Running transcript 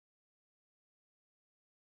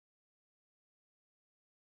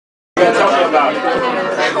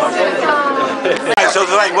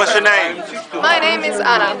beautiful language. What's your name? My name is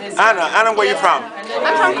Anna. Anna, where you from?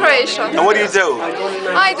 I'm from Croatia. And what do you do?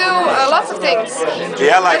 I do lots of things.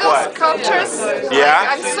 Yeah, like I do what? Sculptures.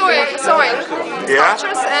 Yeah. I'm sewing Yeah.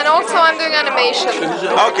 sculptures, and also I'm doing animation.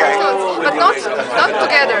 Okay. But not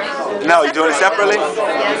together. No, you're doing it separately?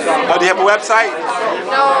 Yes. Oh, do you have a website?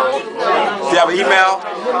 No. Do you have an email?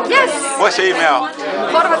 Yes. What's your email?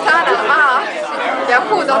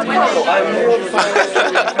 horvat@yahoo.com.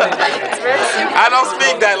 I don't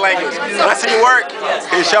speak that language. When I see you work,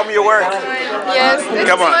 can you show me your work? Yes.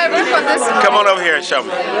 Come on. My work on this. Come on over here and show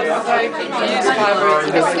me.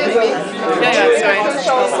 Excuse me.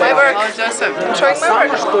 My work. Showing my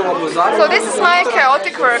work. So this is my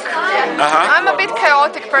chaotic work. I'm a bit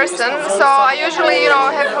chaotic person, so I usually,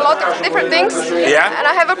 have a lot of different things. Yeah. And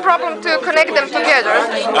I have a problem to connect them together.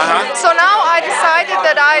 So now I decided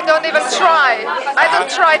that I don't even try. I don't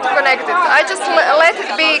try to connect it. I just let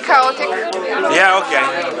it be chaotic. Yeah, okay.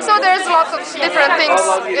 So there's lots of different things,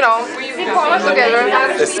 together.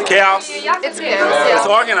 It's chaos. It's chaos, yeah. It's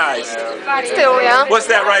organized. Still, yeah. What's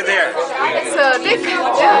that right there? It's a dick.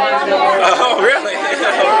 Oh, really?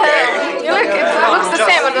 Okay. You look, it looks the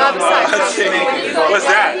same on the other side. Let's see. What's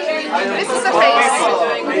that? This is a face.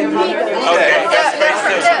 Okay. Yeah, they're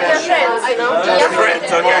friends, They're friends,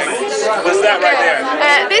 okay. What's that right there?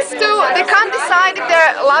 These two, they can't decide if they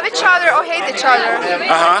love each other or hate each other.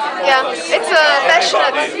 Yeah, it's a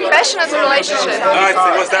passionate relationship. Oh, I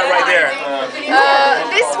see. What's that right there?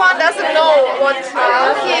 This one doesn't know what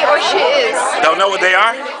he or she is. Don't know what they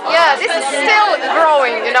are? Yeah, this is still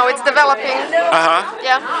growing, it's developing.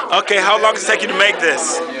 Yeah. Okay, how long does it take you to make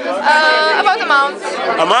this? About a month.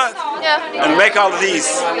 A month? Yeah. And make all of these?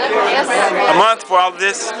 Yes. A month for all of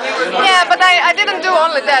this? Yeah, but I didn't do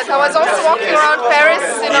only that. I was also walking around Paris,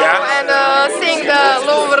 and seeing the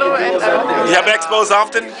Louvre. And, You have expos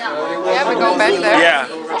often? yeah, we go back there. Yeah.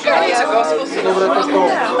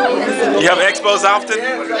 You have expos often?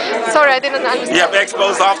 Sorry, I didn't understand. You have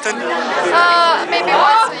expos often? Maybe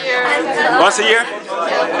once a year. Once a year?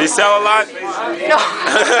 Do you sell a lot? No.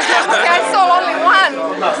 Okay, I sold only one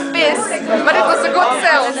piece, but it was a good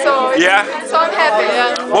sell, so Yeah? So I'm happy.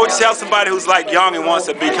 Yeah. What would you tell somebody who's like young and wants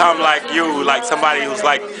to become like you, like somebody who's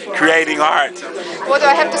like creating art? What do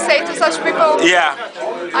I have to say to such people? Yeah.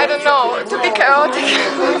 I don't know. To be chaotic.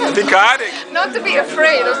 Be chaotic? Not to be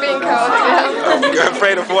afraid of being chaotic. Yeah. You're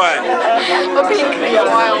afraid of what? Of being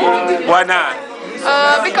wild. Why not?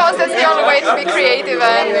 Because that's the only way to be creative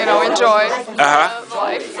and enjoy life.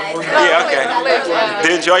 Yeah, okay. Live, yeah. Do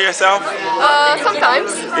you enjoy yourself?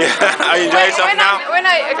 Sometimes. Yeah. Are you enjoying yourself now? When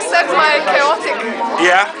I accept my chaotic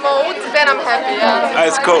mode, then I'm happy. Yeah.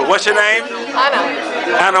 That's cool. What's your name? Anna.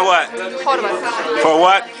 Anna what? Horvat. For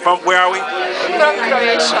what? From where are we? From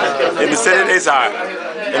Croatia. In the city des Arts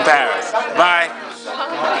in Paris. Bye.